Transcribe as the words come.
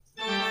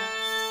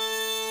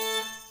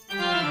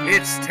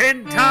It's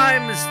 10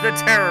 times the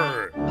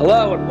terror.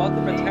 Hello and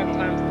welcome to 10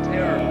 Times the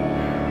Terror. No,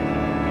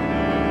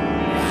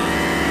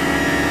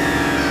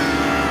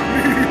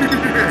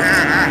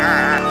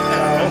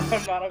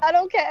 I'm not. Not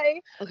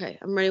okay. Okay,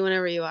 I'm ready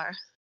whenever you are.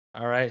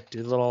 All right,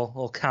 do the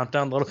little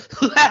countdown. No, it's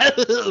 10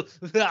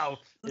 times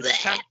the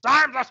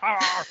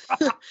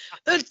terror.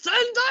 It's 10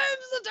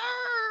 times the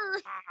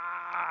terror.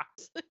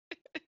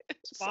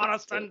 Spot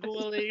us,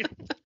 Svengoolie.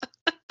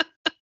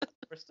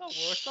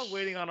 We're still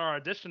waiting on our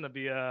audition to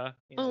be Oh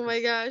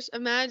my gosh!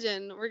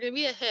 Imagine we're gonna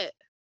be a hit.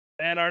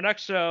 And our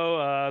next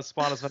show,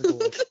 Spot us,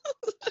 Svengoolie,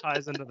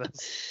 ties into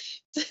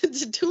this.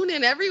 To tune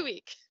in every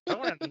week.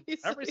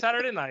 Every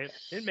Saturday night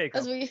in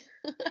makeup. As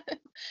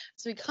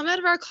we come out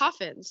of our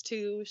coffins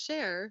to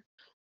share.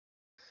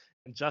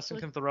 And Justin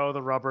can throw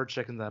the rubber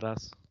chickens at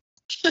us.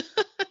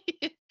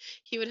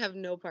 He would have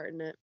no part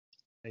in it.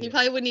 Yeah. He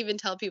probably wouldn't even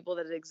tell people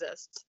that it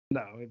exists.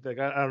 No, I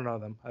don't know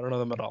them. I don't know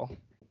them at all.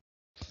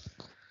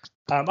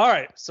 All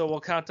right, so we'll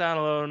count down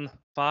alone.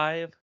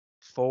 5,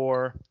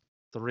 4,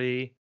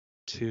 3,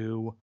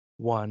 2,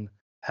 1.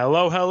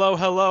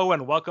 Hello,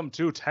 and welcome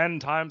to 10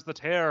 Times the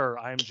Terror.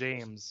 I'm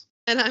James.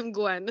 And I'm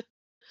Gwen.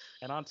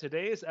 And on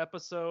today's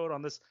episode,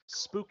 on this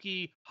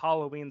spooky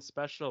Halloween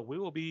special, we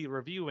will be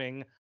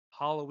reviewing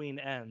Halloween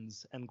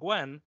Ends. And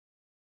Gwen,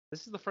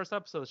 this is the first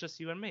episode. It's just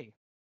you and me.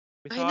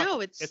 I know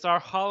it's our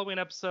Halloween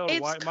episode.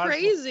 It's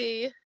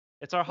crazy.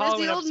 It's our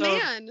Halloween Where's the episode.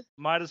 old man?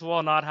 Might as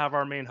well not have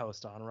our main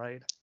host on,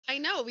 right? I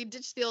know, we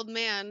ditched the old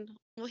man.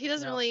 Well, he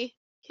didn't really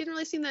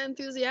seem that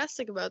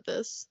enthusiastic about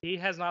this. He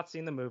has not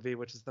seen the movie,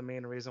 which is the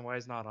main reason why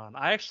he's not on.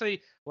 I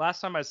actually,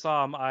 last time I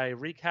saw him, I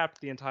recapped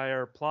the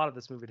entire plot of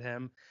this movie to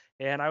him,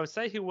 and I would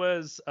say he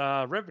was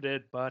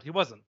riveted, but he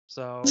wasn't.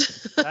 So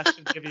that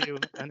should give you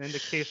an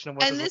indication of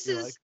what this would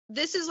be like.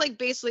 This is like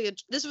basically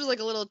this was like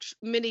a little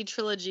mini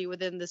trilogy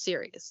within the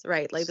series,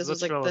 right? Like this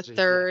was like trilogy, the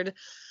third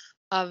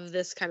of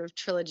this kind of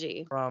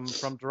trilogy from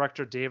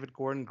director David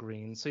Gordon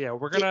Green. So yeah,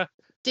 we're gonna.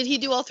 Did he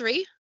do all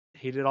three?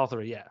 He did all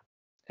three, yeah.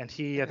 And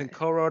he, I think,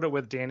 co-wrote it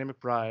with Danny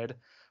McBride.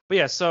 But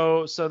yeah,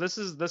 so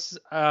this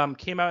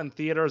came out in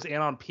theaters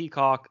and on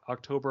Peacock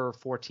October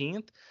 14th,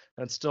 and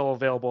it's still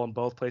available in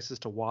both places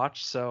to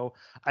watch. So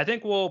I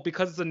think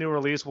because it's a new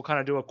release, we'll kind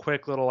of do a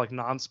quick little like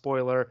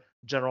non-spoiler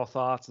general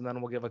thoughts, and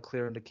then we'll give a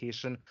clear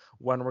indication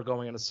when we're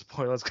going into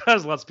spoilers.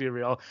 Because let's be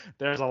real,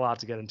 there's a lot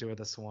to get into with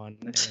this one,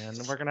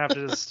 and we're gonna have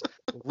to just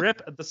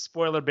rip the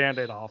spoiler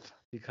band-aid off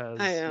because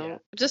I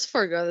know. Just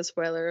forego the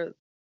spoiler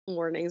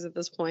warnings at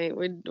this point.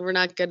 We're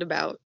not good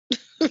about.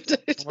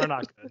 We're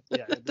not good.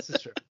 Yeah, this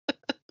is true.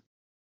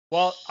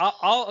 Well,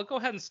 I'll go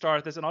ahead and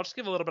start this, and I'll just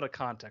give a little bit of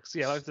context.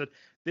 Yeah, like I said,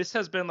 this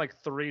has been like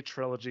 3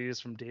 trilogies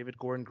from David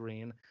Gordon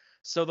Green.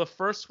 So the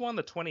first one,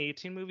 the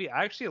 2018 movie,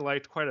 I actually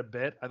liked quite a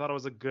bit. I thought it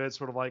was a good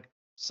sort of like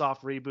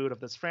soft reboot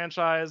of this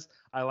franchise.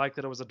 I liked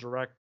that it was a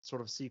direct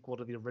sort of sequel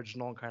to the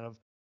original and kind of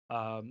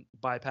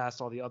bypassed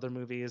all the other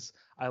movies.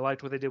 I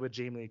liked what they did with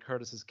Jamie Lee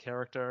Curtis's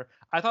character.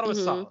 I thought it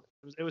was solid.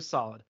 It was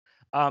solid.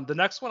 The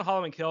next one,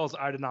 Halloween Kills,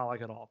 I did not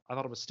like at all. I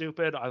thought it was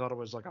stupid. I thought it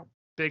was like a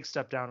big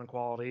step down in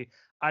quality.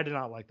 I did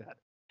not like that.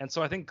 And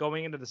so I think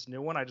going into this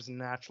new one, I just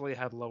naturally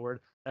had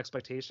lowered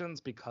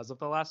expectations because of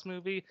the last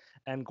movie.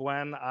 And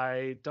Gwen,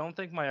 I don't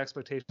think my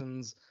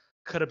expectations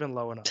could have been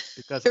low enough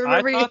because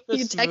I thought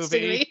this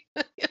movie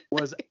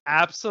was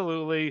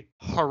absolutely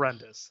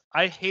horrendous.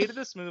 I hated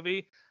this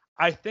movie.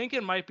 I think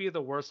it might be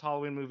the worst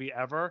Halloween movie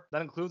ever.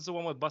 That includes the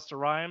one with Busta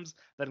Rhymes.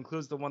 That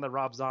includes the one that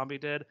Rob Zombie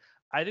did.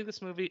 I think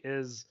this movie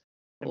is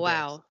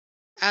wow.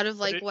 Out of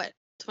like what,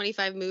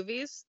 25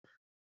 movies?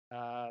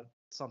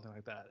 Something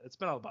like that. It's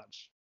been a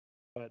bunch.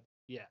 But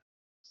yeah.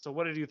 So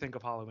what did you think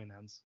of Halloween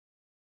Ends?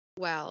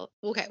 Well,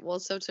 okay. Well,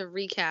 so to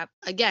recap,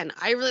 again,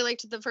 I really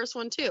liked the first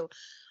one too.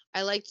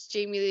 I liked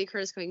Jamie Lee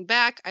Curtis coming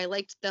back. I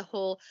liked that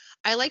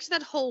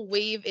whole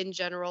wave in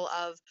general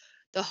of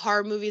the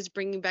horror movies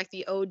bringing back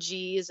the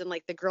OGs and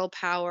like the girl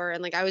power,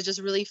 and like I was just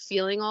really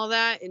feeling all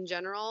that in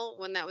general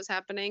when that was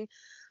happening.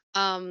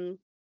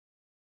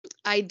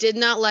 I did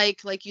not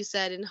like you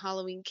said in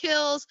Halloween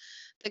Kills,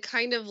 the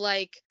kind of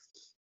like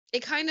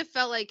it kind of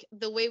felt like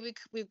the way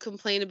we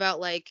complain about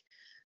like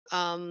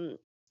the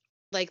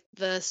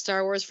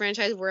Star Wars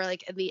franchise where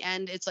like at the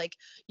end it's like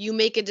you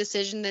make a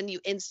decision then you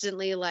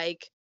instantly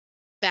like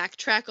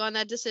backtrack on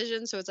that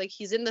decision. So it's like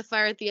he's in the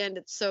fire at the end,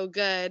 it's so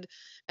good,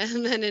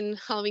 and then in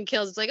Halloween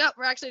Kills it's like, oh,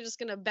 we're actually just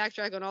gonna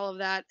backtrack on all of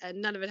that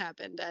and none of it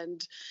happened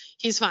and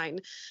he's fine.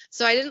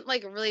 So I didn't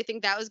like really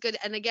think that was good.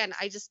 And again,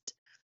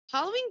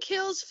 Halloween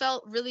Kills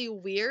felt really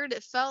weird.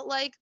 It felt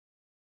like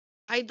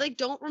I like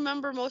don't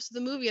remember most of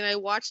the movie, and I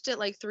watched it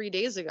like 3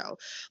 days ago.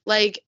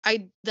 Like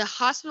the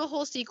hospital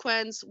whole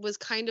sequence was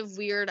kind of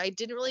weird. I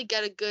didn't really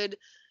get a good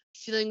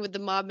feeling with the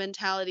mob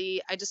mentality.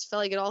 I just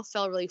felt like it all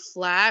fell really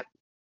flat.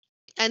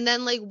 And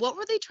then like what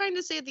were they trying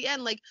to say at the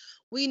end? Like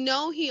we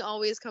know he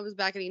always comes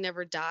back and he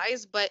never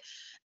dies, but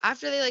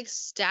after they like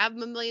stab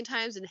him a million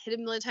times and hit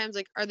him a million times,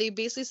 like are they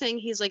basically saying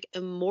he's like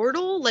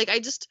immortal? Like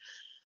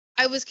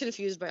I was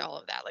confused by all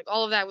of that. Like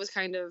all of that was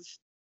kind of,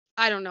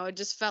 I don't know. It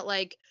just felt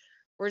like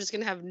we're just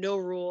going to have no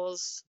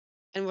rules.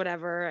 and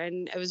whatever,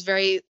 and it was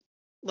very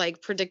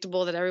like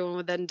predictable that everyone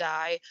would then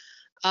die.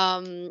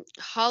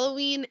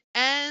 Halloween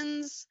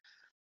Ends.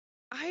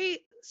 I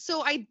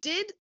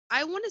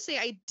want to say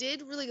I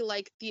did really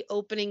like the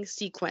opening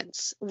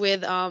sequence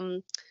with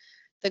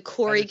the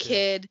Corey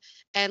kid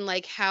and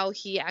like how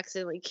he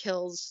accidentally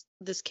kills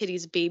this kid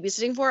he's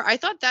babysitting for. I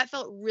thought that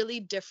felt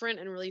really different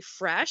and really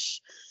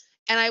fresh.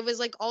 And I was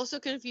like also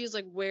confused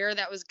like where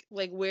that was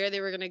like where they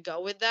were gonna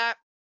go with that.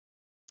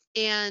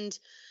 And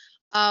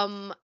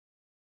um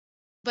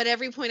but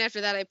every point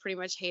after that I pretty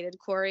much hated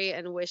Corey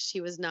and wished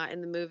he was not in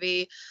the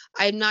movie.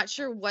 I'm not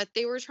sure what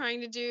they were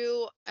trying to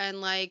do.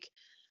 And like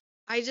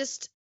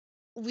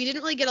we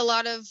didn't really get a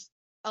lot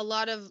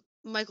of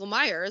Michael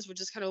Myers, which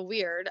is kind of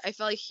weird. I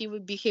felt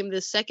like became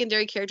the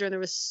secondary character, and there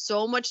was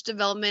so much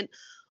development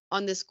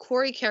on this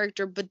Corey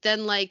character, but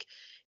then like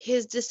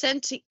his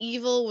descent to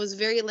evil was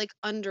very like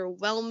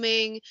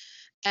underwhelming,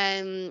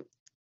 and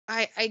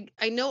I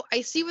know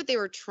I see what they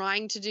were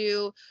trying to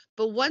do,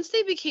 but once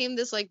they became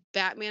this like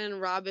Batman and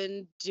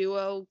Robin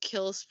duo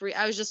kill spree,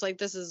 I was just like,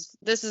 this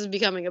is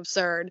becoming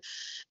absurd,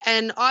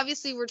 and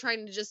obviously we're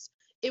trying to just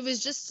it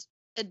was just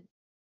a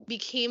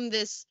became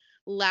this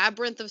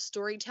labyrinth of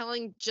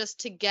storytelling just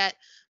to get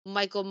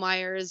Michael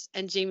Myers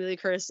and Jamie Lee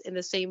Curtis in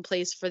the same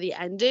place for the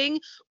ending,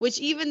 which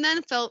even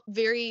then felt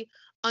very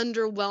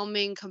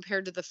underwhelming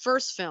compared to the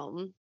first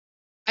film.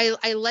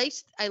 I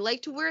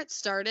liked where it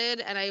started,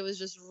 and I was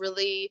just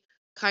really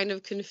kind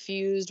of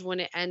confused when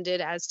it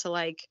ended as to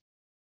like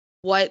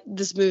what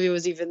this movie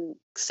was even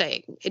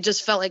saying. It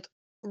just felt like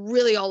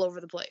really all over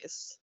the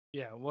place.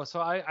 Yeah, well, so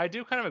I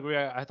do kind of agree.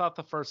 I thought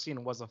the first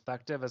scene was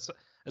effective,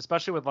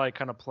 especially with like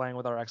kind of playing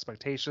with our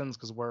expectations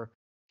because we're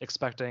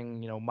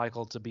expecting,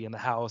 Michael to be in the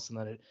house, and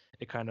then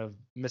it kind of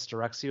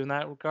misdirects you in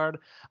that regard.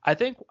 I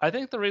think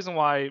the reason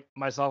why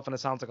myself and it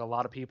sounds like a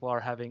lot of people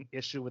are having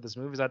issue with this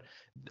movie is that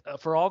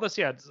for all this,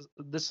 yeah,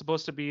 this is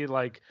supposed to be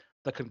like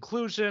the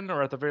conclusion,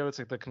 or at the very least,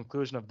 like the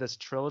conclusion of this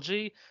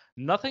trilogy.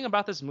 Nothing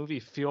about this movie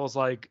feels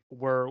like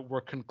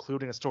we're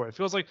concluding a story. It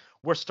feels like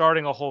we're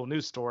starting a whole new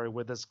story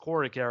with this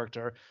Corey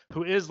character,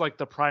 who is like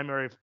the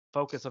primary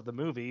focus of the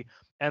movie,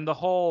 and the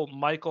whole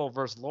Michael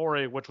versus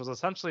Laurie, which was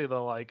essentially the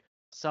like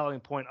selling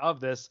point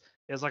of this,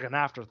 is like an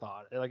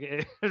afterthought. Like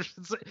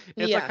it's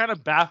like kind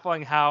of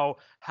baffling how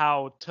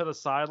to the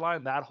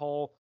sideline that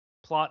whole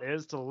plot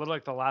is to literally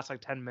like the last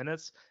like 10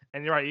 minutes.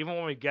 And you're right, even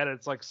when we get it,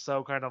 it's like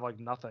so kind of like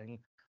nothing.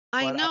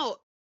 I But know.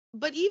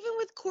 But even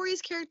with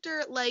Corey's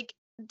character, like,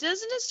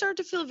 doesn't it start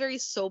to feel very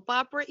soap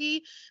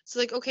opera-y? So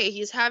like, okay,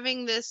 he's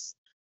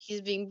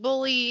being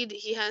bullied,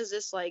 he has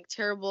this like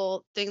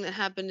terrible thing that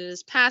happened in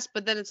his past,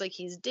 but then it's like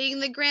he's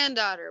dating the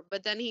granddaughter,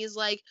 but then he's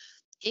like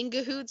in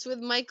cahoots with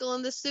Michael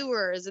in the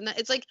sewers, and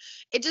it's like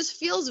it just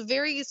feels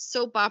very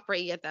soap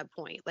opera-y at that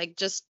point. Like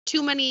just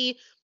too many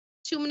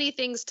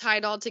things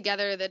tied all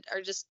together that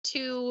are just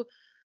too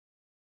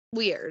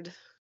weird.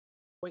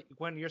 wait,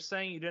 when you're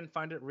saying you didn't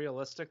find it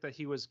realistic that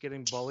he was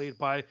getting bullied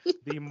by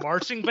the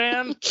marching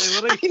band,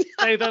 they literally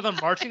say they're the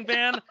marching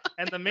band,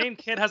 and the main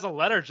kid has a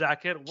leather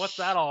jacket. What's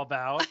that all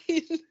about?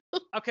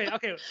 Okay.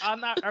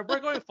 On that, we're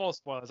going full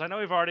spoilers. I know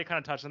we've already kind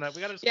of touched on that.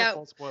 We gotta just go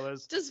full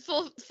spoilers. Just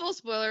full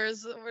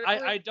spoilers.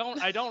 I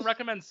don't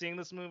recommend seeing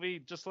this movie.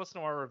 Just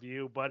listen to our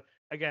review. But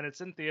again, it's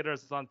in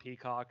theaters. It's on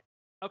Peacock.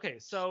 Okay,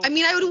 so I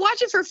mean, I would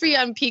watch it for free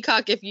on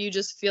Peacock if you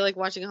just feel like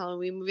watching a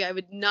Halloween movie. I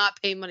would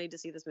not pay money to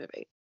see this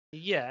movie.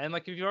 Yeah, and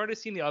like if you've already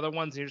seen the other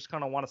ones, you just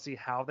kind of want to see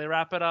how they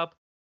wrap it up.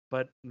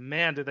 But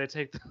man, did they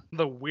take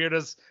the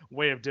weirdest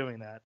way of doing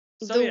that?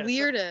 So, the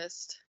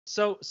weirdest.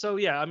 So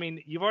yeah, I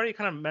mean, you've already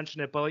kind of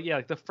mentioned it, but like, yeah,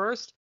 like the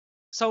first.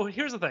 So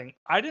here's the thing: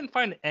 I didn't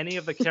find any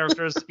of the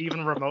characters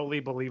even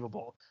remotely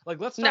believable. Like,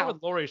 let's start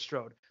with Laurie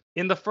Strode.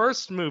 In the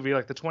first movie,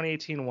 like the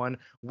 2018 one,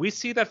 we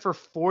see that for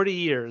 40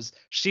 years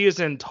she is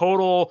in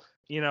total,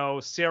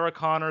 Sarah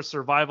Connor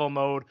survival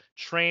mode,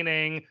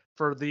 training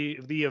for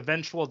the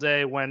eventual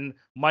day when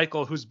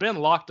Michael, who's been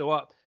locked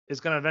up,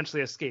 is going to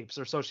eventually escape.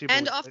 Or so she believes.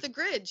 And off the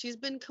grid. She's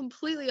been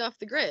completely off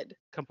the grid.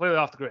 Completely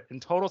off the grid, in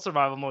total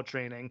survival mode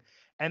training.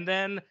 And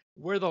then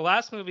where the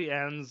last movie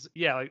ends,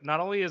 yeah, like not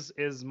only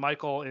is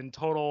Michael in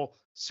total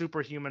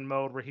superhuman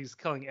mode where he's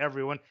killing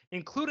everyone,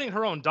 including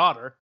her own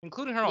daughter,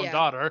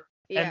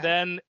 and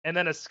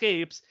then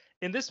escapes.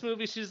 In this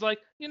movie, she's like,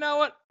 you know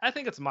what? I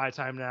think it's my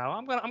time now.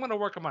 I'm gonna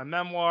work on my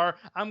memoir.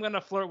 I'm gonna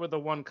flirt with the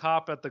one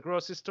cop at the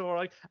grocery store.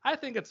 Like, I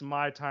think it's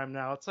my time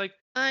now. It's like,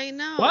 I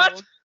know.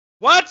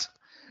 What?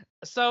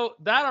 So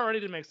that already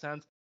didn't make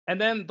sense. And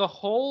then the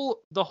whole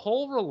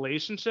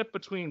relationship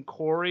between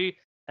Corey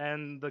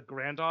and the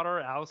granddaughter,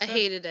 Allison. I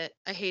hated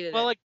it.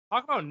 Well, like,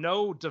 talk about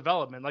no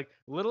development. Like,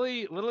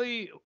 literally,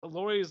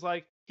 Laurie's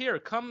like, here,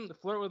 come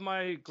flirt with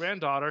my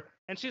granddaughter,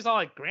 and she's all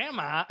like,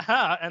 grandma,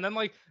 huh? And then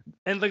like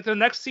the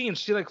next scene,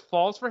 she like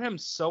falls for him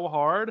so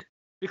hard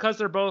because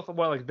they're both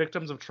like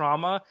victims of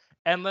trauma.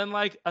 And then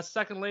like a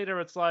second later,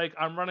 it's like,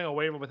 I'm running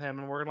away with him,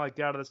 and we're gonna like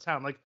get out of this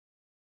town. Like,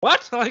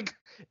 what? Like,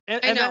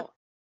 I know.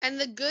 And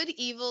the good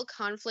evil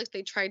conflict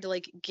they tried to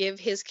like give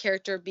his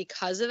character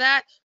because of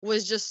that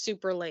was just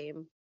super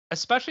lame.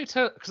 especially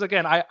because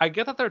again, I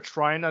get that they're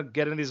trying to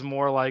get into these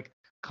more like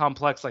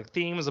complex like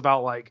themes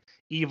about like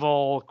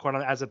evil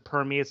as it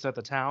permeates throughout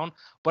the town.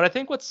 But I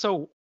think what's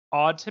so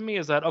odd to me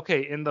is that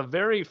okay, in the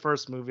very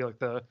first movie, like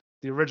the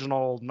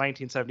original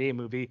 1978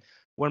 movie,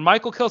 when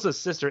Michael kills his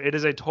sister, it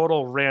is a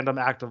total random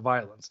act of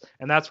violence,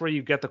 and that's where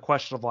you get the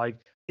question of like,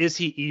 is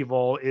he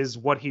evil? Is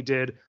what he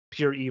did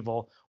pure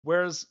evil?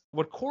 Whereas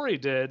what Corey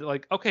did,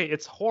 like, okay,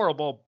 it's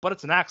horrible, but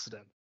it's an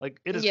accident. Like,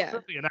 it is Yeah.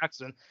 purely an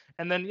accident.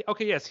 And then,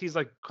 okay, yes, he's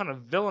like kind of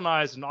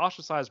villainized and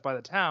ostracized by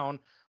the town,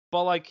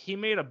 but like he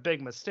made a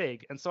big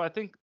mistake. And so I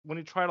think when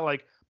you try to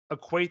like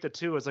equate the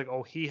two as like,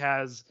 oh, he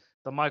has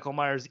the Michael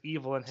Myers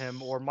evil in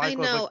him, or I Michael's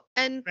like know.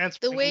 And the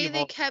transferring way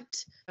evil.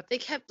 they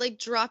kept like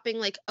dropping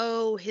like,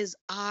 oh, his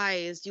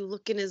eyes. You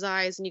look in his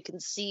eyes and you can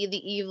see the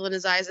evil in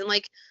his eyes. And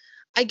like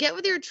I get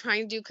what they were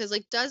trying to do because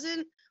like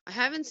doesn't I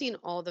haven't seen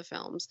all the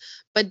films,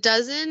 but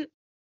aren't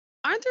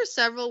there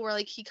several where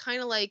like he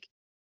kind of like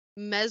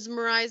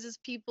mesmerizes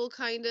people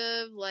kind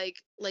of like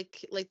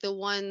the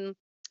one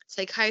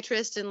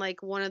psychiatrist in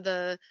like one of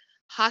the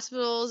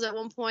hospitals at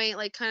one point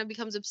like kind of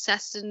becomes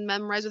obsessed and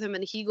memorized with him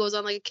and he goes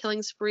on like a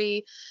killing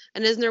spree,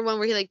 and isn't there one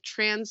where he like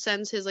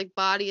transcends his like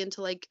body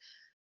into like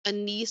a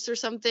niece or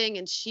something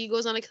and she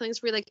goes on a killing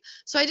spree, like,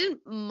 so I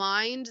didn't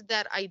mind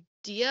that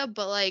idea,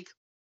 but like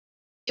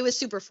it was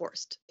super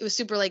forced. It was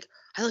super like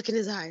I look in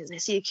his eyes and I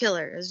see a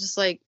killer. It's just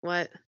like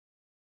what.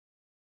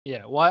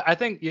 Yeah, well, I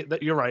think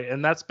that you're right,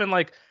 and that's been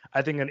like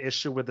I think an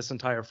issue with this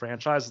entire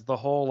franchise. The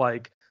whole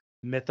like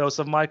mythos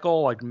of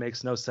Michael like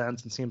makes no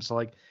sense and seems to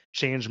like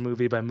change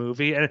movie by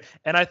movie, and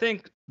I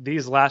think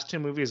these last two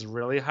movies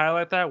really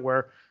highlight that.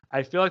 Where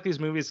I feel like these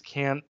movies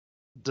can't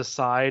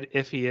decide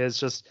if he is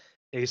just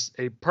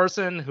a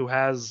person who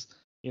has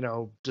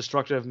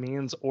destructive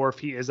means or if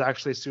he is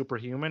actually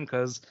superhuman.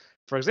 Because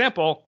for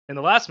example, in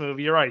the last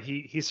movie, you're right,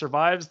 he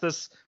survives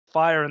this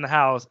fire in the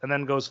house and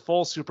then goes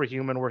full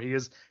superhuman where he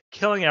is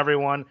killing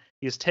everyone.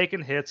 He's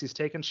taking hits, he's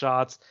taking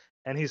shots,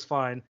 and he's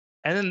fine.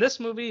 And in this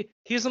movie,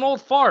 he's an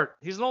old fart.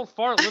 He's an old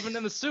fart living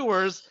in the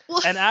sewers.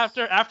 Well, And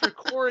after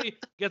Corey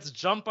gets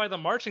jumped by the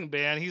marching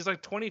band, he's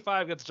like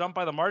 25, gets jumped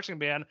by the marching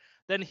band.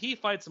 Then he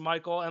fights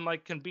Michael and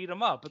like can beat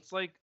him up. It's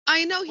like,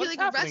 I know he what's like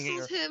happening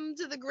wrestles here? him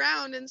to the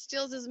ground and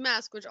steals his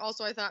mask, which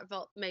also I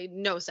thought made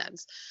no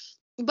sense.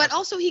 But That's-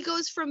 also he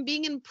goes from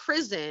being in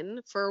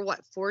prison for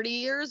what 40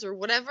 years or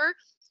whatever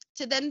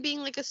to then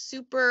being like a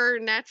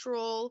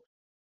supernatural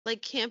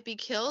like can't be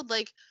killed.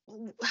 Like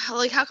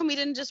like how come he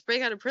didn't just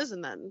break out of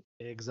prison then?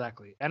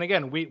 Exactly. And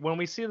again, when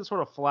we see the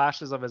sort of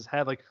flashes of his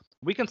head, like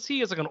we can see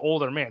he's like an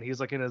older man. He's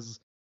like in his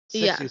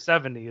 60s, Yeah.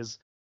 70s.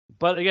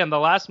 But again, the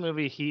last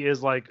movie he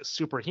is like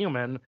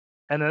superhuman,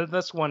 and then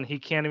this one he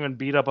can't even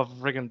beat up a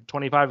freaking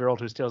 25-year-old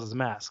who steals his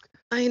mask.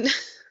 I know.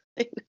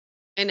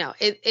 I know.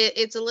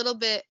 It's a little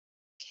bit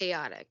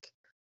chaotic.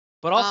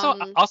 But also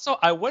Um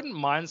I wouldn't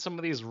mind some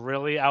of these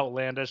really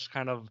outlandish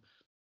kind of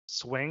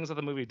swings that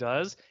the movie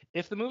does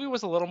if the movie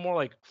was a little more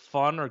like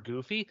fun or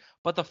goofy.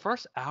 But the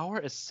first hour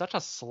is such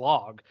a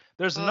slog.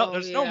 There's oh no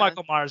yeah.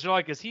 Michael Myers. You're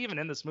like, is he even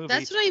in this movie?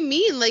 That's what I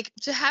mean. Like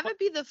to have it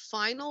be the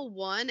final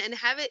one and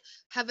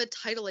have a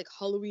title like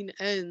Halloween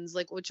Ends,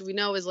 like which we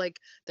know is like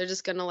they're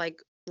just gonna like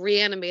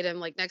reanimate him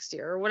like next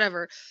year or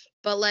whatever.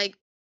 But like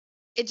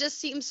it just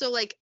seems so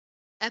like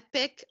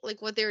epic,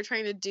 like what they were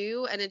trying to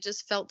do, and it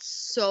just felt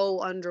so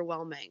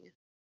underwhelming.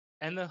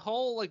 And the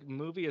whole like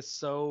movie is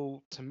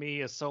so to me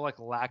is so like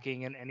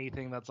lacking in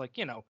anything that's like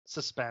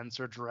suspense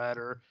or dread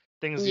or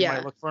things you might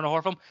Yeah. look for in a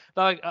horror film.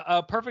 Like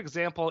a perfect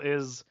example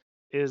is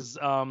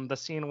the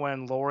scene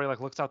when Laurie like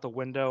looks out the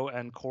window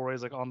and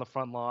Corey's like on the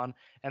front lawn,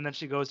 and then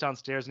she goes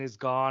downstairs and he's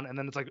gone, and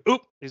then it's like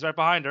oop, he's right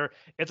behind her.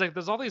 It's like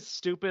there's all these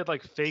stupid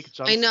like fake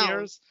jump I know.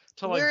 scares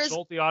to like Whereas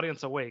jolt the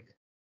audience awake.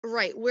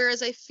 Right.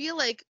 Whereas I feel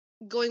like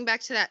going back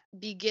to that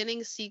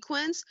beginning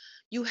sequence,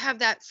 you have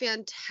that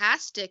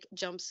fantastic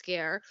jump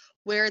scare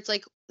where it's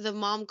like the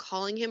mom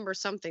calling him or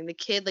something, the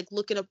kid like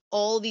looking up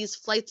all these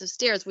flights of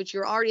stairs, which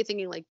you're already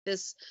thinking like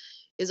this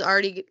is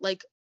already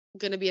like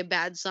going to be a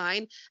bad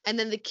sign. And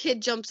then the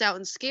kid jumps out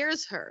and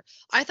scares her.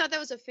 I thought that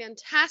was a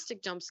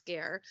fantastic jump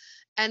scare.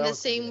 And That the was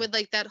good, same yeah. with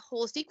like that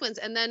whole sequence.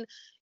 And then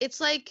it's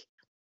like,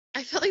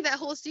 I felt like that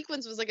whole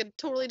sequence was like a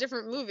totally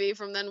different movie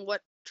from then what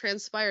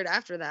transpired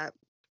after that.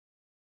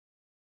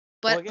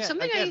 Well, But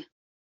something again,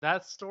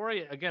 that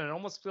story again, it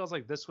almost feels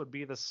like this would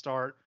be the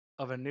start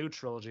of a new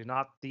trilogy,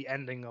 not the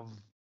ending of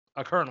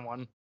a current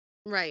one.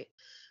 right.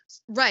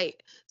 Right.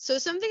 So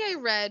something I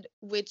read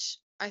which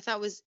I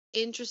thought was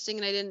interesting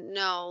and I didn't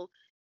know,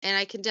 and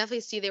I can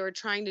definitely see they were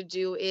trying to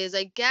do is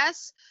I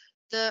guess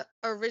the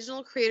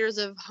original creators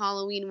of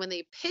Halloween when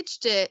they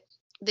pitched it,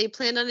 they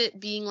planned on it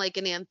being like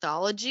an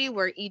anthology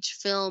where each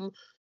film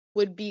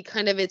would be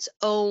kind of its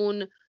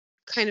own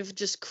kind of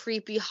just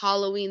creepy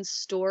Halloween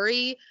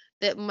story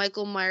that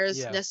Michael Myers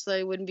Yeah.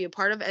 necessarily wouldn't be a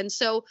part of. And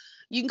so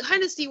you can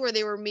kind of see where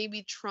they were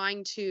maybe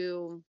trying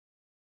to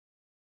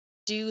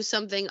do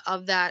something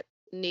of that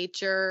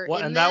nature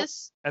Well, in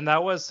this. and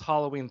that was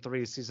Halloween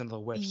 3 Season of the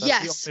Witch.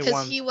 That's Yes, the only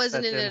because one he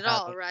wasn't that in it didn't at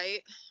have all, it.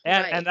 right?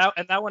 And Right.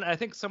 and that one, I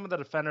think some of the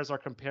defenders are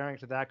comparing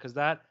to that because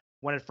that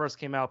when it first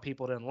came out,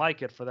 people didn't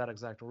like it for that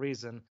exact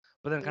reason.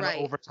 But then kind of Right.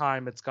 over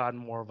time, it's gotten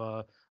more of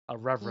a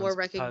reverence. More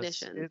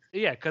because recognition.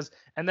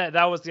 and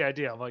that was the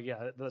idea of like,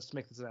 yeah, let's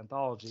make this an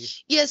anthology.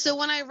 Yeah, so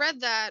when I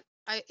read that,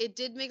 it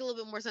did make a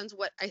little bit more sense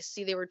what I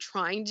see they were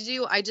trying to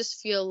do. I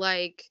just feel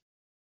like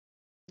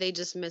they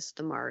just missed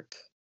the mark.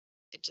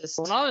 It just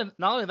Well,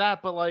 not only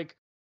that, but like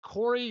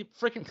Corey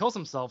freaking kills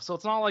himself, so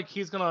it's not like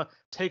he's gonna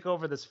take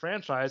over this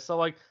franchise. So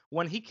like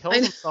when he kills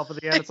know, himself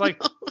at the end, it's like,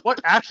 what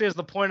actually is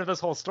the point of this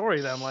whole story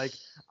then? Like,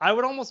 I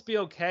would almost be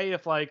okay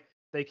if like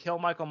they kill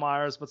Michael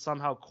Myers, but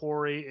somehow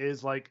Corey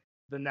is like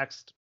the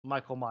next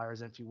Michael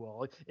Myers, if you will.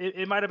 Like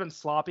it might have been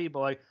sloppy, but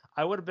like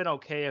I would have been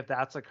okay if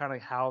that's like kind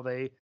of how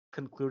they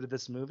concluded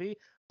this movie.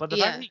 But the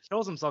fact that yeah, he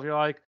kills himself, you're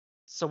like,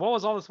 so what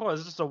was all this for?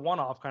 It's just a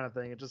one-off kind of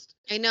thing. It just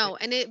I know.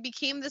 And it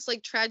became this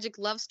like tragic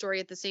love story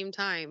at the same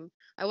time.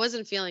 I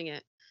wasn't feeling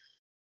it.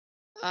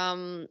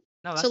 no.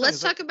 That's So the thing,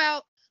 is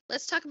that-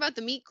 let's talk about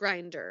the meat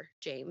grinder,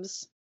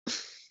 James.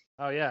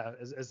 Oh yeah,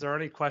 is there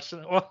any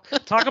question? Well,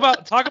 talk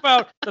about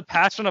the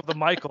passion of the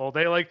Michael.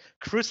 They like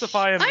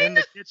crucify him I in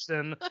the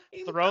kitchen,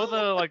 I throw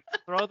know.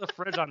 the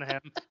fridge on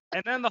him,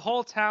 and then the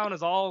whole town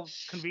is all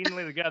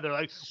conveniently together,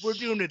 like we're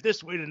doing it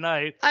this way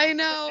tonight. I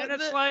know. And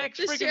it's the like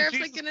the freaking sheriff's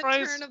Jesus like gonna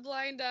Christ. turn a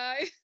blind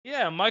eye.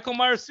 Yeah, Michael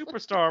Myers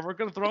superstar. We're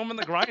gonna throw him in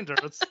the grinder.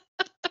 It's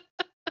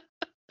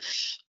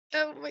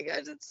Oh my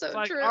gosh, it's so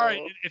like, true. all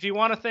right, if you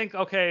want to think,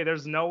 okay,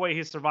 there's no way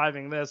he's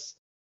surviving this,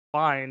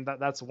 fine.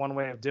 That's one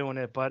way of doing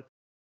it. But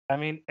I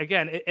mean,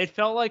 again, it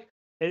felt like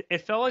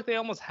it felt like they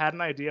almost had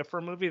an idea for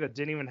a movie that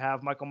didn't even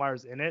have Michael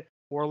Myers in it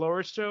or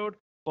Laurie Strode,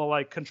 but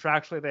like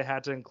contractually they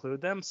had to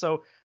include them.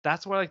 So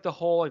that's why like the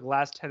whole like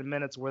last 10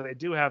 minutes where they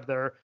do have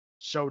their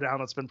showdown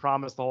that's been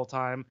promised the whole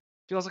time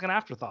feels like an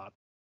afterthought.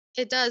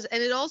 It does,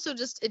 and it also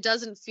just it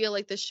doesn't feel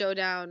like the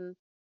showdown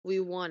we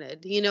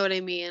wanted. You know what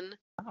I mean?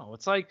 No,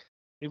 it's like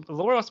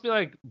Laurie must be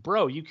like,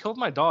 bro, you killed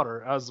my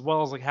daughter as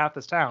well as like half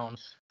this town.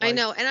 I Like,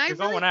 know, and I you're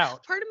really going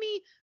out. part of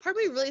me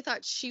really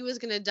thought she was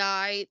gonna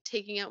die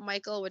taking out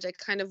Michael, which I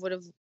kind of would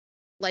have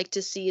liked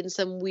to see in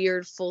some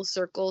weird full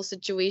circle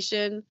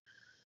situation.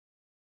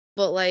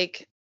 But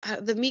like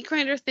the meat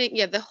grinder thing,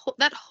 yeah,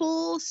 that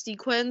whole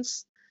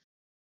sequence,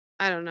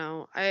 I don't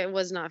know, I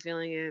was not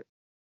feeling it.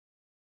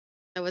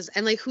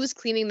 And like who's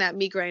cleaning that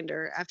meat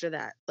grinder after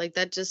that? Like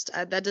that just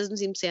that doesn't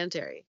seem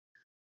sanitary.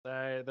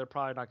 They're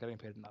probably not getting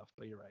paid enough,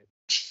 but you're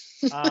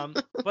right.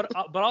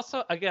 But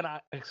also again,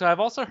 so I've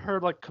also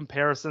heard like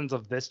comparisons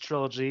of this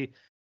trilogy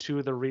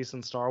to the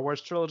recent Star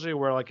Wars trilogy,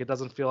 where like it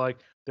doesn't feel like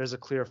there's a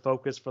clear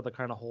focus for the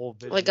kind of whole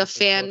vision. Like a of the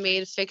trilogy.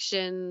 fan-made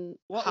fiction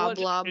Well,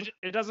 hoblob.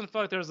 it doesn't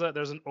feel like there's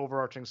an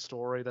overarching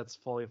story that's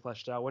fully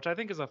fleshed out, which I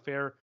think is a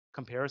fair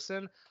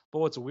comparison. But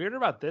what's weird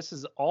about this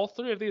is all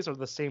three of these are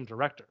the same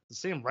director, the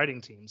same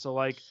writing team. So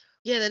like,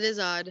 Yeah, that is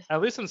odd.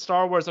 at least in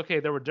Star Wars, okay,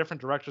 there were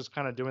different directors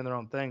kind of doing their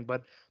own thing,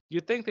 but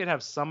you'd think they'd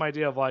have some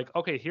idea of like,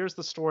 okay, here's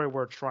the story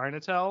we're trying to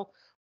tell.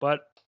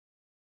 But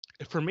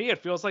for me, it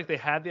feels like they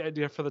had the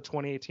idea for the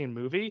 2018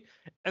 movie,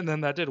 and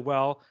then that did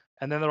well.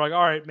 And then they're like,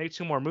 all right, make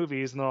 2 more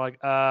movies, and they're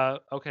like,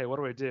 okay, what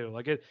do we do?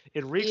 Like it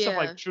reeks of Yeah.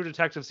 like True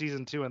Detective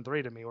season 2 and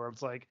 3 to me, where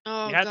it's like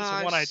Oh you had this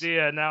one gosh.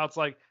 idea, and now it's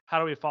like, how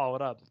do we follow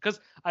it up? Because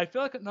I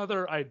feel like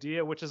another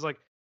idea, which is like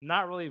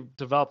not really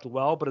developed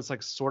well, but it's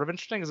like sort of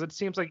interesting, is it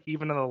seems like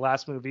even in the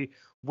last movie,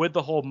 with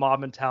the whole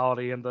mob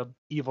mentality and the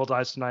evil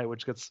dies tonight,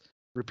 which gets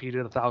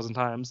repeated 1,000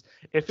 times,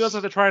 it feels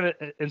like they're trying to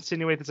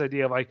insinuate this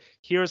idea of like,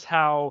 here's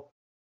how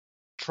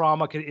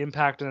trauma can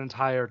impact an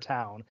entire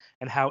town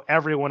and how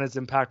everyone is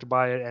impacted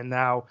by it, and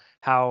now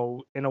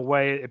how in a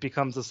way it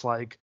becomes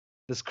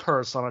this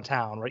curse on a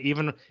town, right?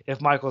 Even if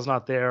Michael's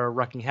not there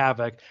wreaking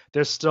havoc,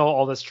 there's still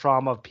all this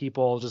trauma of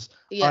people just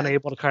Yeah.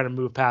 unable to kind of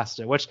move past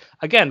it, which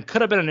again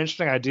could have been an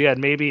interesting idea,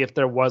 and maybe if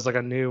there was like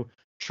a new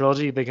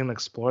trilogy they can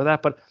explore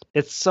that, but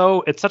it's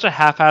such a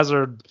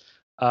haphazard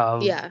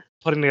Yeah.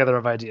 putting together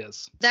of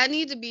ideas. That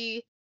need to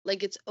be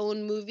like its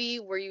own movie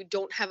where you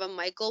don't have a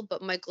Michael,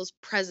 but Michael's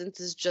presence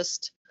is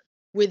just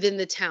within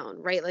the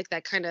town, right? Like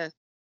that kind of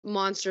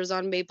monsters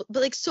on Maple.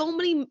 But like so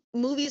many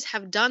movies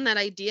have done that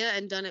idea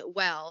and done it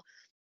well.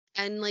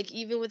 And like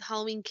even with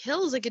Halloween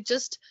Kills, like it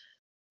just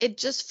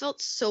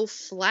felt so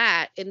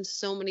flat in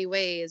so many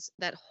ways,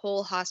 that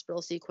whole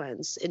hospital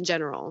sequence in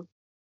general.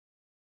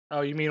 Oh,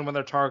 you mean when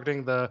they're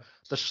targeting the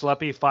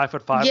schleppy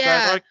 5'5" guy?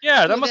 Yeah, They're like,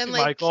 yeah, that who must then be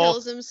like Michael,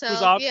 kills who's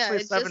himself. obviously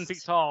Yeah, it 7 feet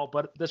just tall,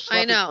 but the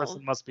I schleppy know.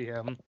 person must be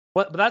him.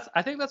 But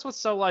I think that's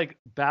what's so like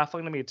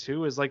baffling to me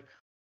too, is like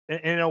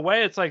in a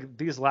way it's like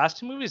these last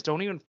 2 movies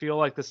don't even feel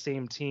like the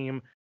same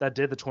team that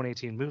did the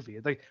 2018 movie.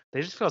 Like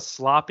they just feel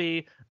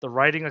sloppy. The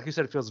writing, like you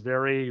said, feels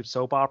very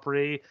soap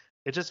opera-y.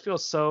 It just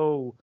feels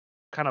so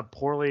kind of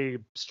poorly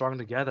strung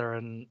together,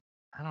 and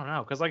I don't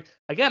know, because like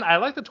again, I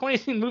like the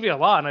 2018 movie a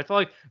lot, and I feel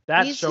like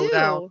that Me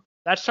showdown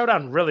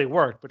too. really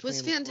worked It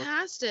was between.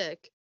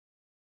 fantastic.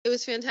 It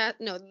was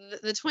fantastic. No,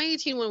 the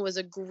 2018 one was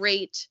a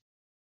great,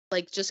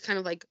 like just kind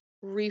of like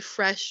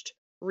refreshed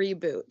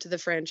reboot to the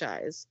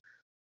franchise.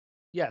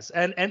 Yes,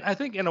 and I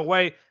think in a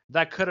way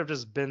that could have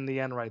just been the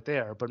end right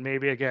there, but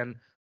maybe again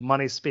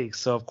money speaks,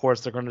 so of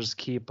course they're going to just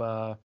keep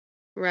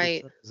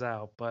Right. things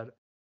out. But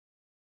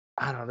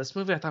I don't know, this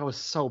movie I thought was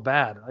so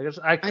bad.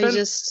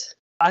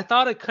 I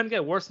thought it couldn't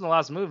get worse than the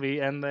last movie,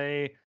 and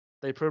they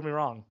proved me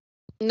wrong.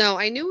 No,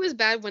 I knew it was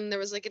bad when there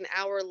was like an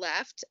hour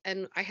left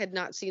and I had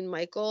not seen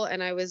Michael,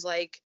 and I was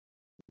like,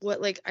 what,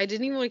 like I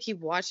didn't even want to keep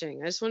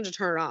watching. I just wanted to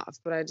turn it off,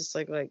 but I just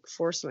like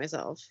forced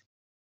myself.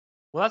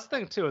 Well, that's the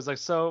thing too. Is like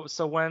so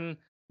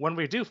when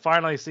we do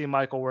finally see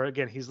Michael, where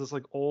again he's this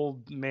like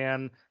old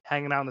man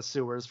hanging out in the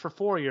sewers for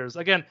 4 years.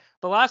 Again,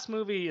 the last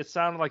movie it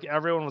sounded like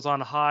everyone was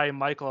on high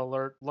Michael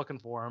alert looking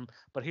for him,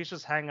 but he's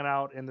just hanging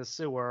out in the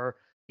sewer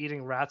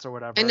eating rats or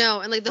whatever. I know,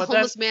 and like the But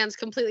homeless man's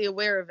completely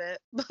aware of it,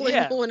 but like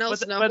yeah, no one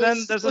else knows. but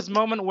then there's this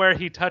moment where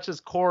he touches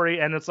Corey,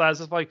 and it's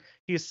as if like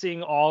he's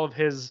seeing all of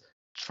his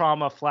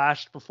trauma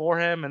flashed before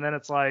him, and then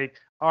it's like,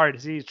 all right,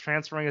 is he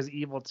transferring his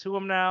evil to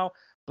him now?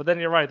 But then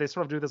you're right, they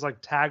sort of do this like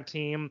tag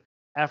team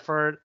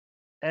effort,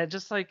 and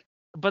just like,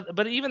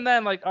 but even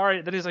then, like, all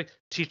right, then he's like,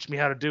 teach me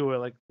how to do it.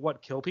 Like,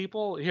 what, kill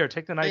people? Here,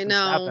 take the knife and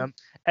stab them.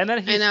 And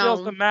then he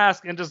steals the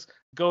mask and just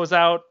goes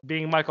out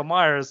being Michael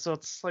Myers. So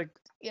it's like,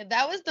 yeah,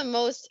 that was the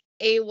most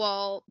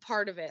AWOL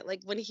part of it.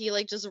 Like when he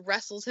like just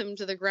wrestles him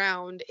to the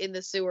ground in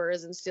the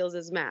sewers and steals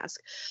his mask.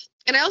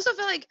 And I also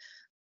feel like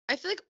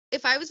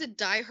if I was a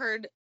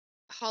diehard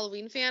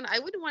Halloween fan, I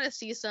wouldn't want to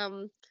see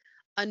some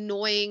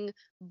annoying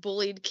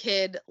bullied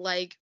kid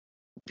like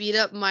beat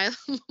up my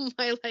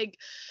my like,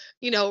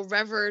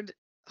 revered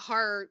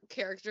horror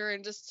character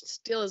and just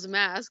steal his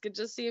mask. It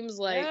just seems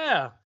like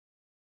yeah,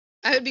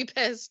 I would be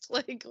pissed.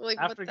 Like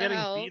after what the getting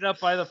hell? beat up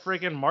by the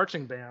freaking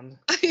marching band.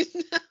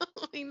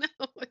 I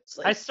know. It's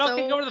like I still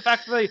can't go to the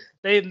fact that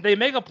they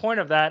make a point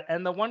of that,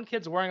 and the one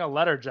kid's wearing a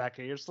leather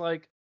jacket. You're just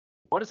like,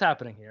 what is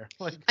happening here?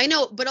 Like, I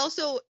know, but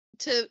also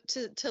to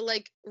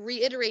like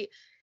reiterate,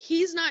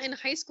 he's not in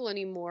high school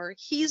anymore.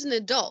 He's an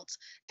adult,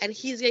 and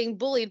he's getting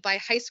bullied by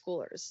high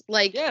schoolers.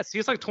 Like, yes,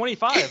 he's like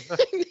 25. That's what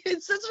I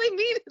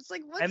mean. It's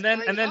like, what's and then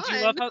going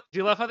on? do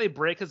you love how they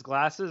break his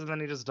glasses, and then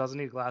he just doesn't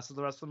need glasses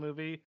the rest of the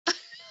movie?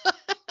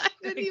 I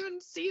didn't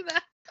even see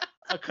that.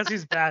 Because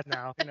he's bad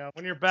now.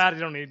 When you're bad, you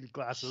don't need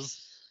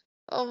glasses.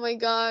 Oh my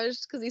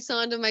gosh, because he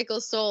saw into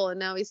Michael's soul, and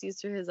now he sees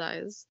through his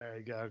eyes. There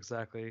you go,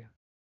 exactly.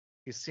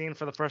 He's seen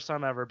for the first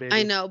time ever, baby.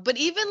 I know, but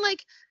even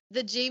like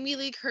the Jamie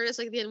Lee Curtis,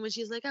 like at the end when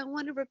she's like, I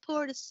want to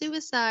report a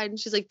suicide, and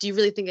she's like, do you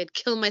really think I'd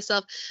kill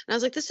myself? And I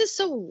was like, this is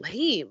so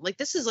lame. Like,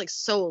 this is like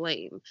so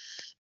lame.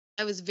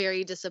 I was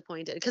very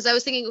disappointed because I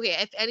was thinking, okay,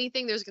 if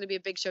anything, there's going to be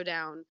a big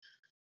showdown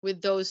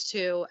with those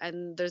two,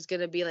 and there's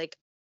going to be like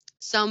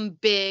some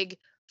big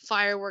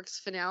fireworks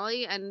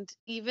finale, and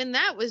even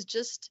that was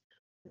just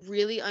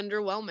really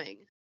underwhelming.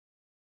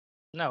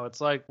 No,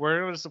 it's like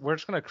we're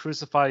just gonna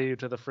crucify you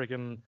to the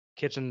freaking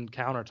kitchen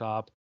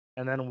countertop,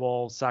 and then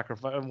we'll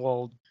sacrifice and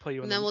we'll put you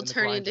in. And then we'll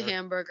turn you into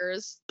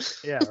hamburgers.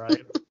 Yeah,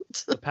 right.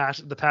 the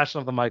passion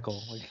of the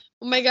Michael. Like,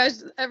 oh my gosh!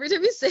 Every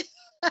time you say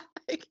that,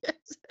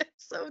 it's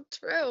so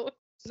true.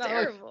 It's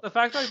terrible. Like, the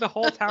fact that like the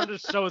whole town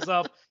just shows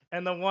up,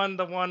 and the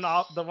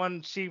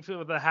one chief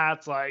with the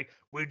hat's like,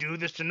 we do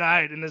this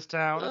tonight in this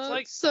town. It's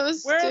like, so where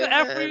stupid. the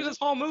F were you this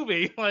whole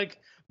movie? Like,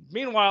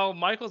 meanwhile,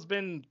 Michael's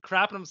been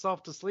crapping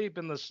himself to sleep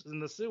in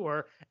the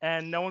sewer,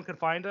 and no one could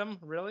find him.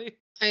 Really?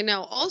 I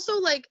know. Also,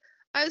 like,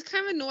 I was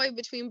kind of annoyed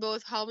between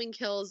both Halloween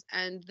Kills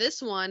and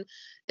this one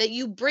that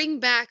you bring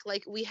back,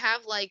 like, we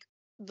have like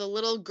the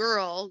little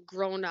girl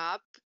grown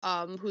up,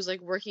 who's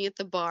like working at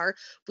the bar.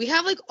 We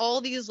have like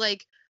all these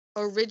like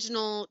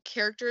original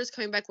characters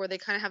coming back where they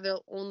kind of have their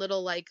own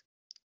little like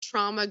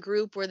trauma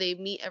group where they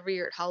meet every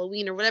year at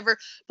Halloween or whatever,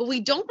 but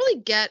we don't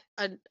really get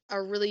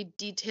a really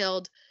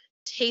detailed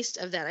taste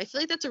of that. I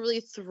feel like that's a really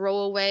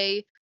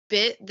throwaway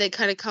bit that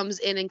kind of comes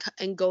in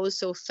and goes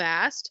so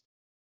fast.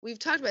 We've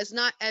talked about it's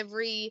not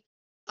every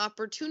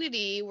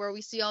opportunity where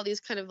we see all these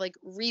kind of like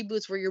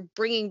reboots where you're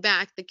bringing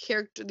back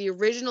the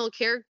original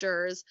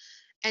characters,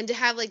 and to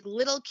have like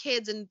little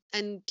kids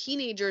and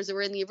teenagers that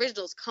were in the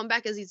originals come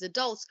back as these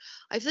adults.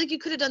 I feel like you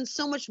could have done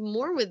so much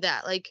more with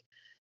that, like,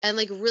 and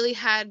like really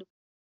had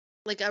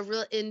like a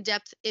real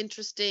in-depth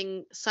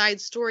interesting side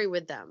story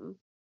with them.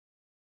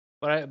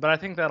 But I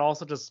think that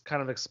also just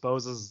kind of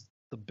exposes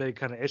the big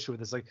kind of issue with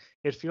this. Like,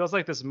 it feels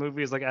like this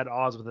movie is like at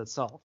odds with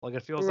itself. Like,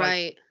 it feels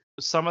like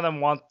some of them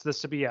want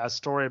this to be a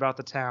story about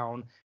the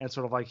town and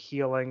sort of like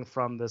healing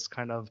from this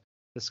kind of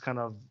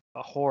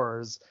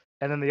horrors,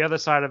 and then the other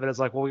side of it is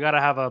like, well, we got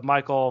to have a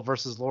Michael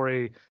versus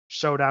Laurie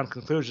showdown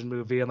conclusion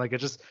movie, and like it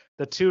just,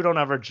 the two don't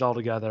ever gel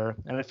together,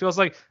 and it feels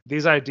like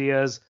these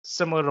ideas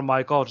similar to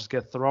Michael just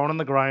get thrown in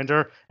the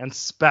grinder and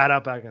spat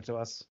out back into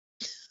us.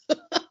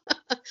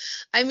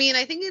 I mean,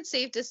 I think it's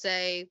safe to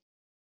say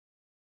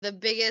the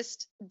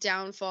biggest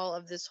downfall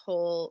of this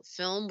whole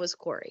film was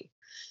Corey.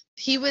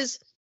 It was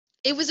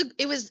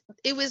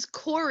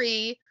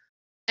Corey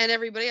and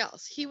everybody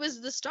else. He was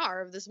the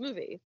star of this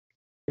movie.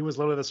 He was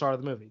literally the star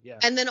of the movie, yeah.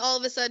 And then all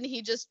of a sudden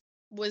he just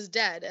was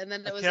dead, and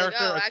then A it was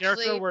character, like, oh, a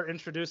character actually, we're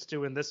introduced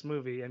to in this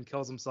movie and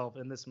kills himself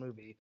in this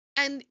movie.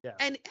 and Yeah.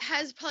 and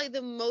has probably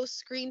the most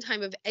screen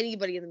time of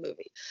anybody in the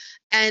movie,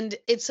 and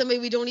it's somebody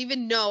we don't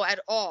even know at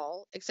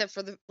all, except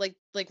for the like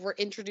we're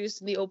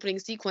introduced in the opening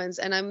sequence,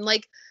 and I'm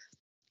like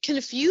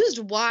confused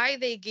why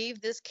they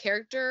gave this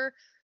character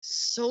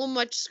so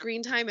much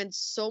screen time and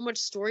so much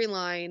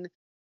storyline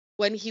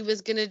when he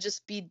was gonna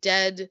just be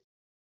dead.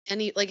 And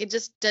he like it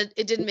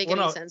didn't make Well,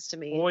 any no, sense to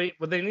me.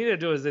 what they need to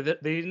do is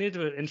they need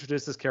to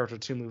introduce this character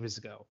 2 movies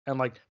ago and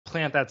like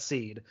plant that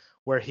seed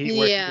where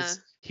Yeah,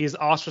 he's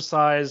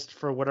ostracized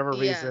for whatever yeah,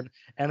 reason,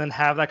 and then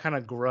have that kind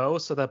of grow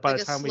so that by like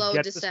the a time we slow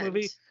get to this descent.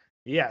 movie,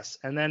 yes,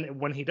 and then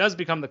when he does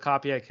become the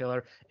copycat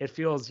killer, it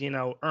feels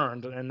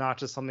earned and not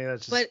just something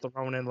that's just But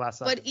thrown in last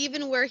but second.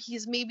 even where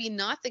he's maybe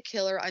not the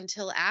killer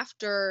until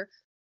after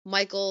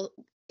Michael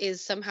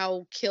is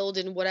somehow killed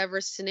in whatever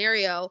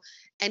scenario,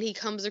 and he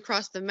comes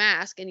across the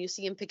mask and you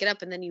see him pick it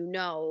up, and then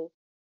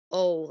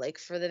oh, like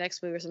for the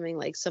next movie or something,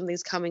 like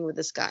something's coming with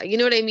this guy. You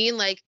know what I mean?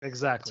 Like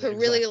Exactly. to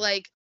really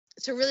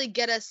to really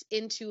get us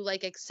into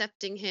like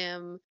accepting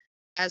him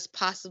as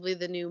possibly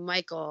the new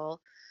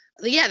Michael.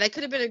 Yeah, that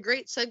could have been a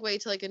great segue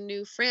to like a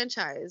new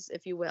franchise,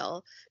 if you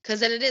will, because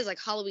then it is like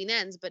Halloween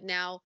ends, but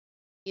now,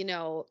 you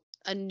know,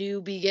 a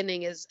new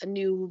beginning is a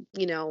new,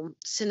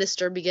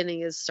 sinister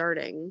beginning is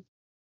starting.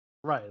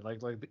 Right,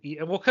 well,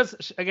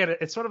 because again,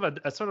 it's sort of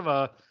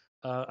a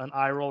an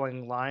eye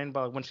rolling line,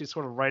 but when she's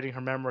sort of writing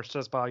her memoirs,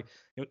 just by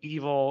like,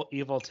 evil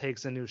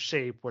takes a new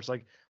shape, which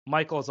like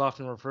Michael is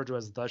often referred to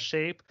as the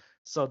shape.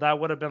 So that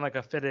would have been like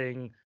a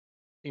fitting,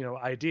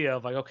 idea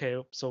of like,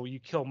 okay, so you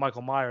kill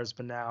Michael Myers,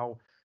 but now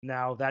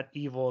that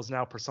evil is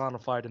now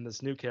personified in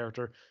this new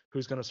character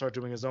who's going to start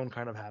doing his own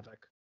kind of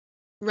havoc.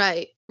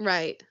 Right,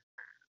 right.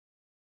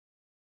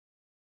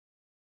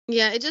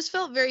 Yeah, it just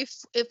felt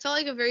it felt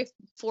like a very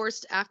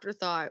forced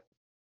afterthought.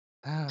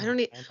 I don't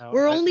need, I know.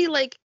 we're only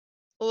like,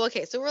 well,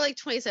 okay, so we're like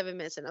 27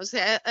 minutes in. I was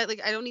saying,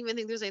 I don't even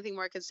think there's anything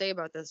more I could say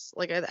about this.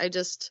 Like, I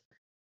just,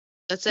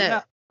 that's Yeah.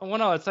 it. Well,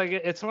 no, it's like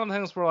it's one of the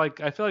things where like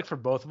I feel like for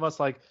both of us,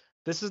 like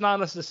this is not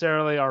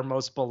necessarily our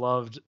most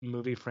beloved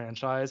movie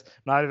franchise,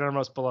 not even our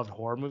most beloved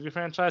horror movie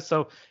franchise.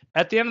 So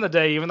at the end of the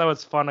day, even though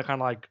it's fun to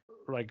kind of like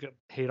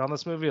hate on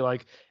this movie,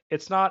 like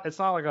it's not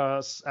like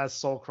as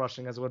soul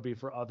crushing as it would be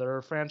for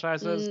other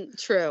franchises.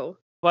 True.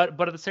 But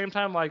at the same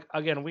time, like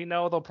again, we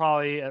know they'll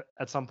probably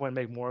at some point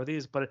make more of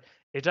these, but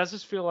it does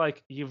just feel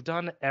like you've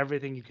done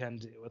everything you can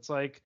do. It's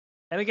like,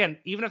 and again,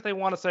 even if they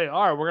want to say,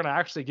 all right, we're gonna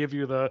actually give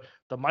you the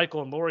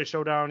Michael and Laurie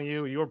showdown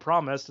you were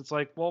promised, it's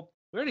like, well,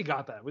 we already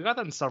got that. We got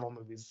that in several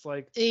movies. It's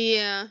like,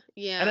 Yeah, and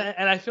yeah,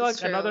 and I feel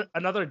it's like true.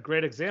 another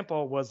great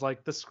example was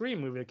like the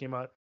Scream movie that came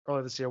out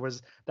earlier this year.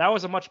 That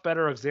was a much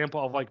better example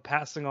of like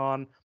passing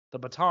on the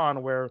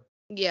baton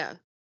Yeah,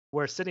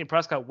 where Sidney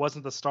Prescott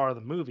wasn't the star of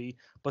the movie,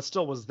 but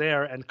still was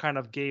there and kind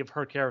of gave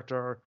her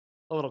character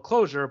a little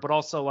closure, but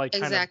also like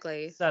kind of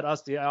exactly. set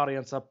us, the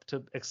audience, up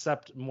to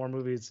accept more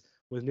movies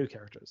with new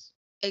characters.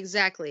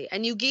 Exactly.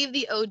 And you gave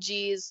the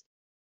OGs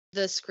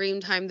the screen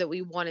time that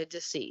we wanted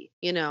to see,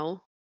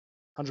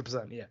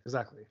 100%. Yeah,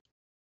 exactly.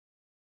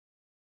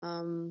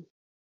 Um,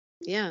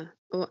 yeah.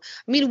 I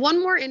mean, one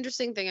more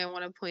interesting thing I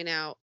want to point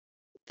out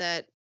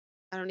that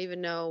I don't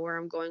even know where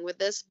I'm going with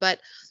this, but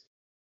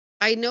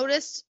I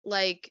noticed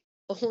like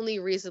only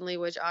recently,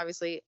 which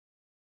obviously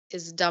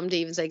is dumb to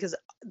even say because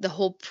the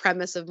whole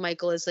premise of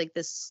Michael is like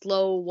this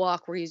slow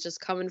walk where he's just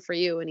coming for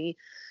you and he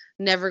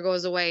never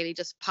goes away and he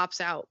just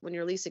pops out when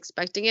you're least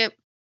expecting it.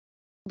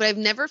 But I've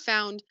never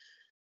found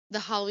the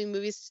Halloween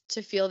movies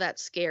to feel that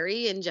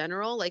scary in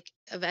general, like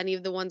of any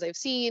of the ones I've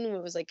seen when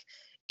it was like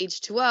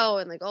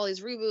H2O and like all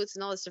these reboots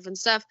and all this different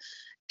stuff.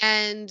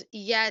 And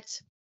yet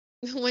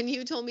when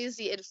you told me to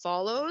see It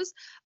Follows,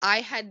 I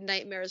had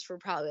nightmares for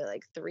probably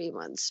like 3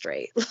 months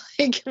straight,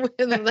 like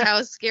with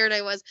how scared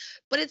I was.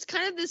 But it's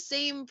kind of the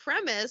same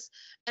premise.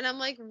 And I'm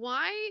like,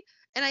 why?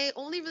 And I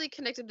only really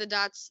connected the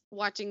dots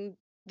watching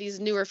these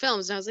newer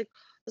films. And I was like,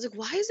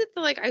 why is it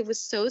that like I was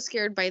so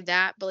scared by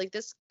that? But like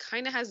this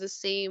kind of has the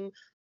same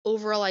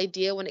overall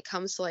idea when it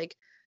comes to like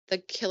the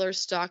killer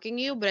stalking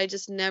you, but I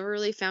just never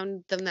really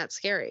found them that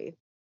scary.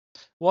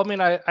 Well, I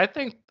mean, I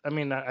think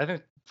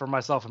for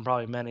myself and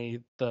probably many,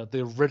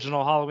 the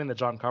original Halloween, the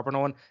John Carpenter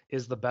one,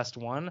 is the best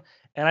one.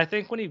 And I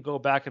think when you go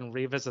back and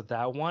revisit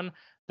that one,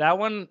 I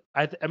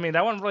mean,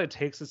 that one really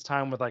takes its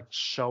time with like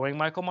showing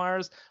Michael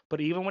Myers. But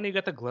even when you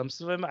get the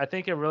glimpse of him, I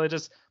think it really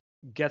just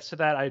gets to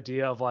that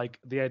idea of like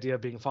the idea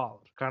of being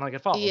followed, kind of like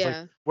It Follows, like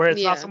Yeah. where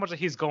it's not so Yeah. much that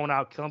he's going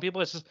out killing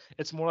people.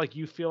 It's more like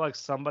you feel like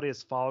somebody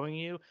is following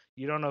you.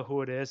 You don't know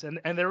who it is, and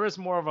there is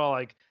more of a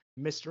like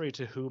mystery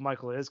to who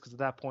Michael is because at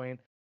that point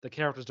the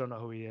characters don't know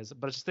who he is,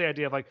 but it's just the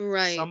idea of like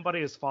Right.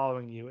 somebody is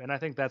following you, and I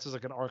think that's just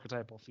like an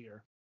archetypal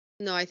fear.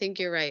 No, I think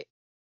you're right.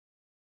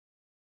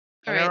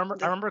 All Like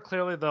right. I remember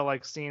clearly the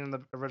like scene in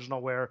the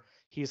original where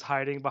he's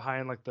hiding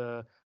behind like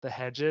the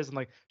hedges and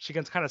like she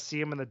can kind of see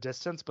him in the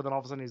distance, but then all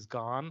of a sudden he's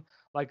gone.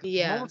 Like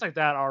Yeah, moments like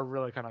that are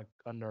really kind of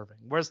unnerving.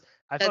 Whereas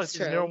I feel like that's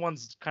these newer true.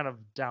 ones kind of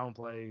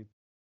downplay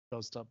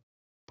those stuff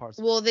parts.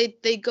 Well,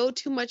 they go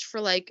too much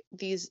for like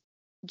these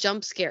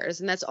jump scares,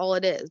 and that's all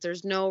it is.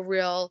 There's no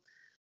real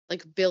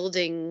like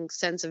building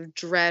sense of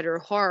dread or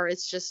horror.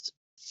 It's just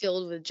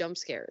filled with jump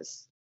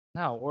scares.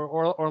 No,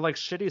 or like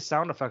shitty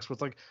sound effects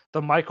with like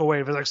the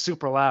microwave is like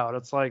super loud.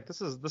 It's like this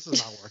is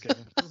not working.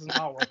 This is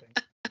not working.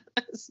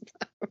 It's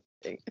not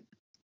working.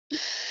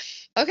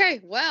 Okay,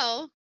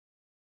 well,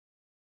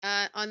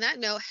 on that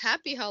note,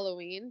 happy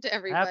Halloween to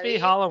everybody. Happy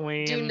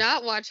Halloween. Do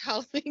not watch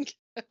Halloween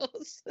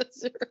Kills.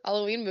 It's a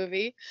Halloween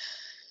movie.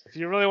 If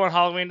you really want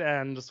Halloween to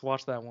end, just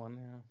watch that one.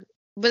 Yeah.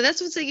 But that's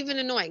what's like even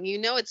annoying. You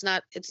know it's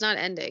not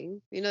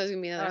ending. You know there's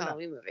gonna be another I know.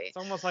 Halloween movie. It's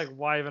almost like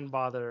why even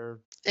bother?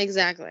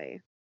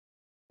 Exactly.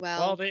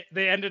 Well,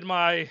 they ended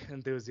my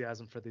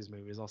enthusiasm for these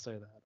movies. I'll say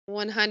that.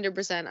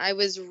 100%. I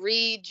was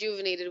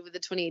rejuvenated with the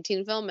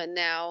 2018 film, and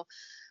now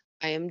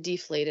I am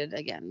deflated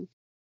again.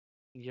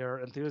 Your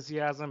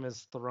enthusiasm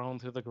is thrown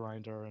through the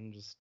grinder and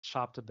just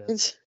chopped to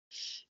bits.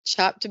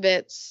 Chopped to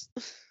bits.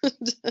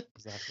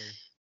 Exactly.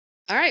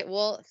 All right.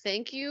 Well,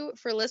 thank you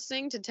for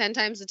listening to 10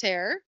 Times the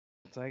Terror.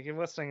 Thank you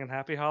for listening and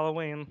happy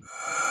Halloween.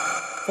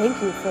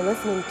 Thank you for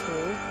listening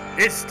to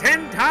It's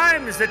 10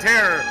 Times the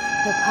Terror.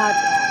 the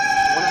podcast.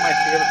 One of my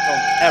favorite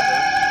films ever.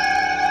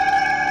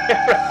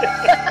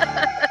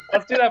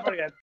 Let's do that one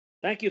again.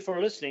 Thank you for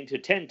listening to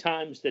 10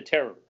 Times the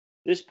Terror.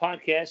 This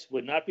podcast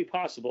would not be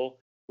possible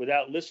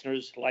without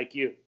listeners like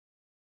you.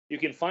 You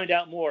can find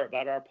out more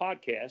about our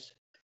podcast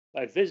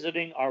by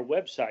visiting our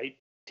website,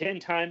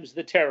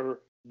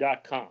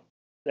 10timestheterror.com.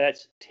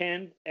 That's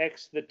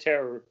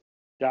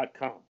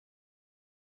 10xtheterror.com.